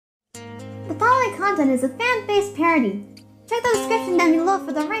The following content is a fan-based parody. Check the description down below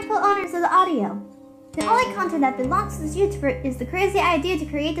for the rightful owners of the audio. The only content that belongs to this YouTuber is the crazy idea to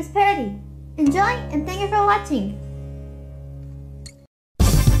create this parody. Enjoy, and thank you for watching.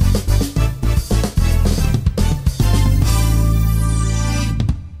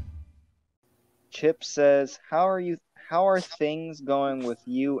 Chip says, How are things going with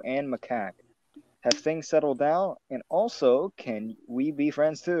you and Macaque? Have things settled down? And also, can we be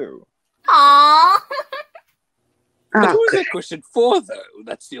friends too? Aww. But who is that question for, though?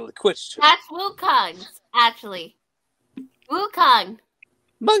 That's the only question. That's Wukong's, actually. Wukong.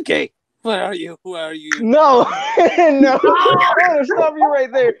 Monkey, where are you? Who are you? No! No! Oh, stop you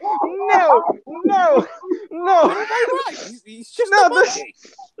right there! No! No! No! Right. He's just No, a monkey.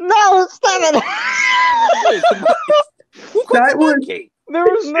 No! Stop it! Who calls a monkey? There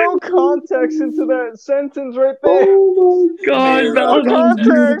was no context into that sentence right there. Oh my god, No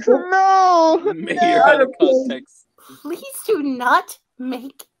context! No! Mayor out of context. Please do not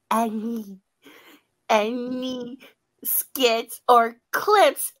make any skits or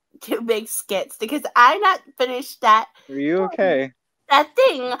clips to make skits because I not finished that. Are you okay? That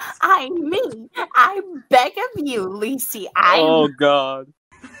thing I mean. I beg of you, Lacey. Oh god.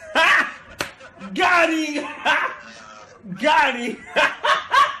 Got him! Got him!